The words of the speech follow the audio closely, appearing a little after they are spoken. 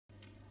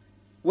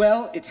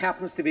Well, it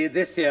happens to be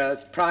this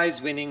year's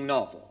prize-winning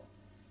novel,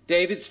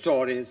 David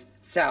Storey's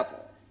Saville.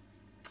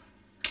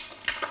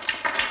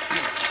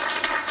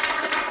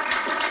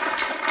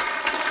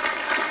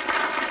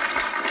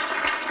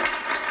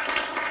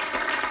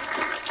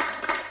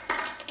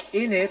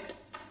 In it,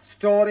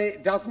 Storey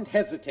doesn't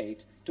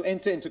hesitate to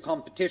enter into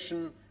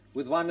competition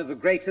with one of the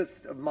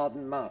greatest of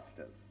modern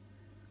masters,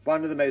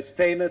 one of the most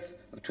famous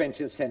of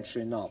 20th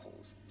century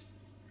novels.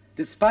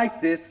 Despite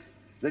this,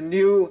 the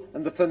new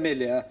and the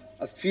familiar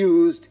are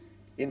fused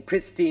in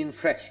pristine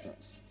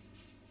freshness.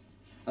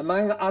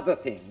 Among other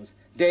things,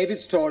 David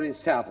Storey's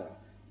Saville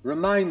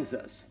reminds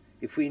us,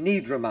 if we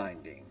need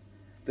reminding,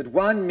 that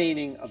one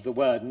meaning of the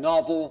word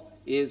novel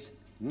is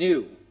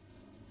new.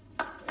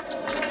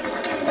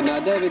 And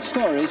now David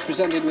Storey is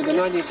presented with the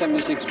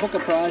 1976 Booker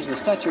Prize, the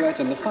statuette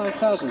and the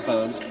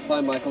 £5,000 by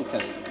Michael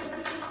Keri.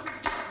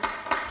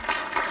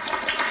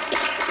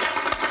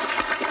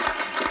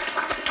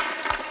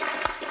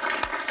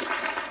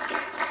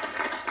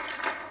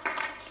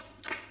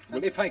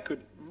 Well, if I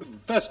could,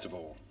 first of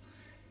all,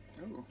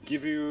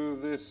 give you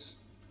this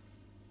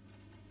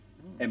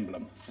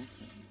emblem.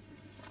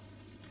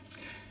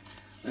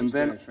 And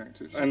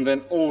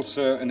then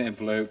also an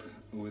envelope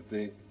with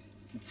the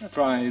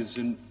prize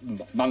in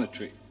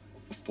monetary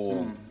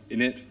form in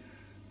it.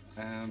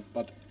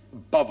 But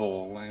above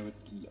all, I would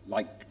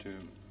like to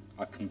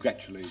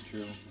congratulate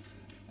you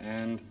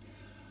and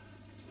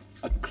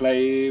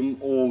acclaim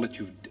all that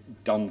you've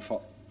done for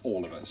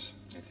all of us,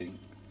 I think,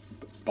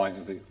 by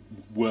the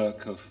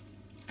work of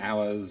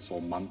hours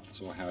or months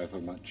or however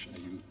much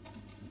you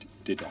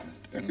did on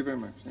it. Thank you very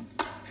much. Thank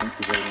you. Thank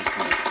you very much.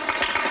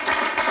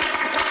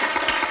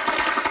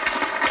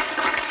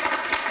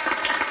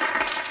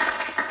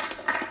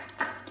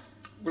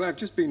 Well, I've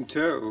just been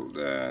told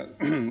that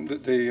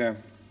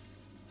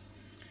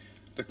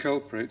the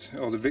culprit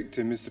or the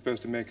victim is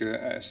supposed to make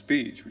a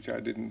speech, which I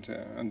didn't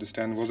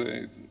understand was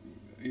a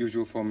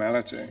usual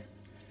formality.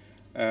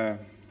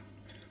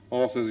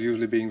 Authors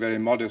usually being very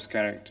modest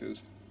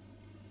characters.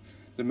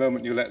 The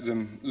moment you let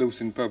them loose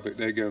in public,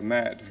 they go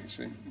mad, you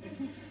see.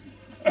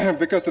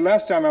 Because the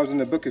last time I was in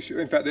the Booker show,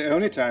 in fact, the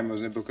only time I was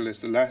in the Booker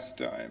list the last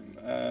time,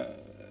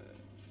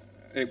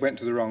 it went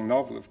to the wrong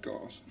novel, of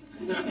course.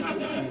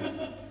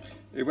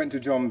 It went to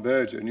John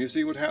Berger, and you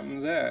see what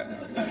happened there.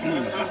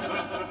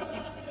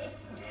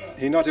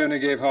 He not only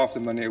gave half the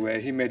money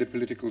away, he made a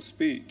political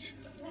speech.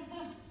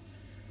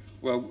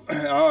 Well,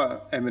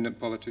 our eminent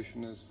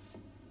politician is...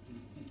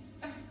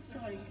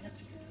 Sorry, you have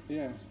to go.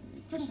 Yes.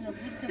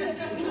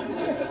 Yes.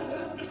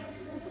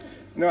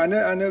 No, I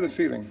know the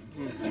feeling.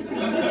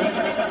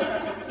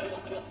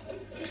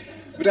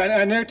 But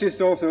I noticed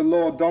also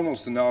Lord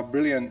Donaldson, our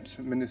brilliant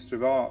Minister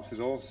of Arts, is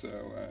also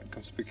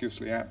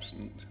conspicuously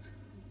absent.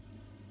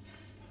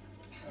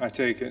 I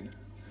take it,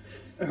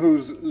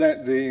 who's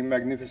let the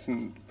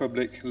magnificent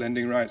Public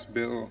Lending Rights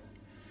Bill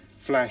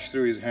flash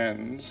through his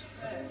hands.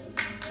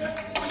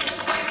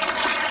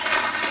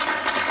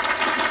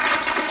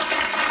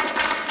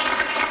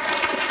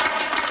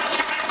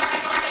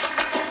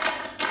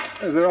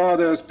 There are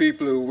those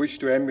people who wish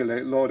to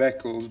emulate Lord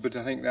Eccles, but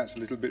I think that's a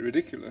little bit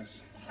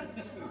ridiculous.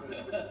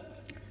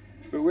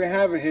 But we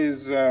have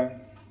his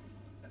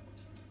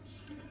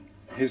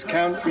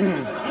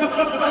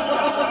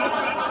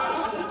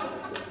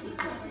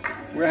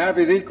we have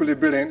his equally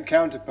brilliant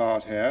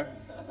counterpart here,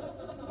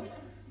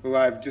 who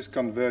I've just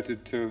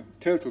converted to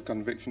total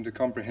conviction to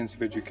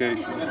comprehensive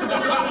education.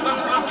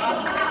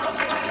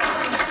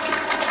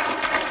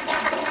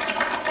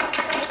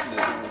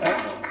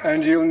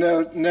 And you'll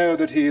know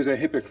that he is a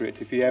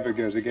hypocrite if he ever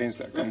goes against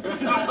that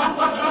conviction.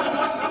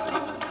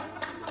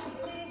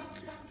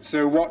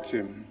 So watch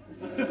him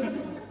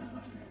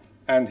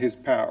and his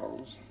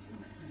pals.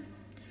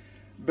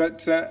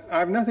 But I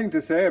have nothing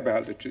to say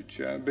about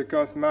literature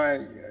because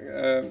my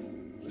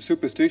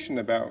superstition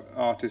about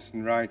artists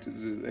and writers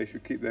is they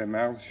should keep their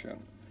mouths shut,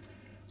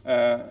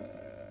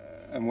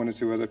 and one or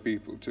two other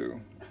people too.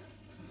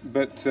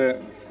 But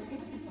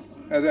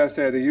as I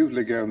say, they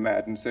usually go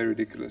mad and say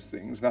ridiculous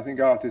things. And I think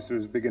artists are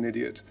as big an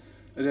idiot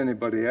as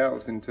anybody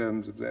else in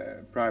terms of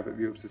their private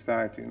view of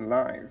society and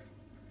life.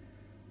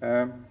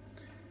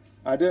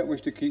 I don't wish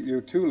to keep you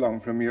too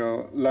long from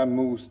your La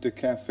Mousse de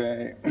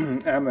Café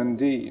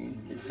Amandine.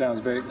 It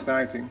sounds very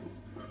exciting.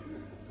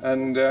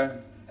 And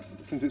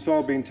since it's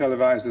all been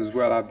televised as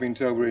well, I've been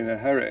told we're in a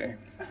hurry.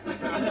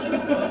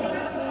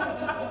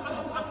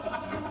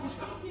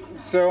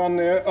 So on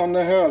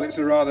the whole, it's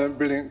a rather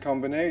brilliant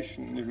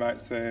combination, you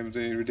might say, of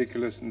the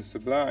ridiculous and the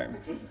sublime.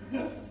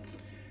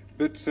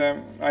 But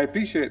I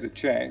appreciate the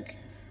cheque.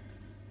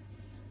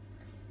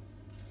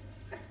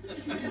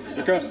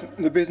 Because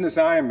the business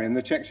I'm in,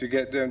 the checks you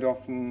get don't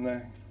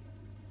often,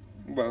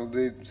 well,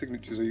 the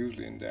signatures are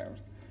usually in doubt.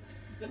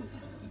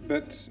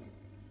 But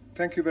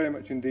thank you very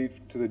much indeed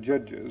to the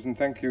judges, and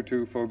thank you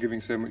too for giving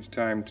so much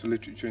time to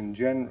literature in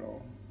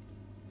general.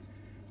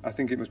 I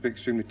think it must be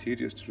extremely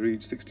tedious to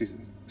read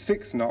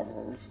 66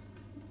 novels.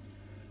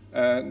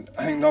 And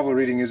I think novel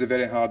reading is a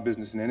very hard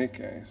business in any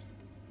case.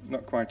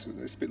 not quite,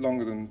 it's a bit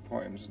longer than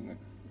poems, isn't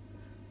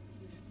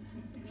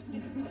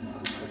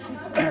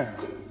it?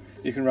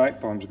 You can write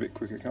poems a bit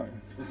quicker, can't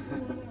you?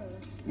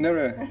 No,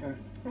 really.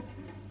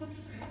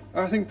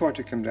 I think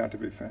poetry comes out a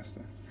bit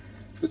faster.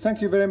 But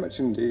thank you very much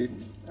indeed.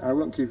 I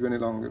won't keep you any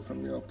longer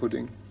from your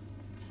pudding.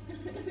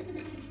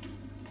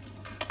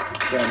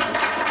 Very much.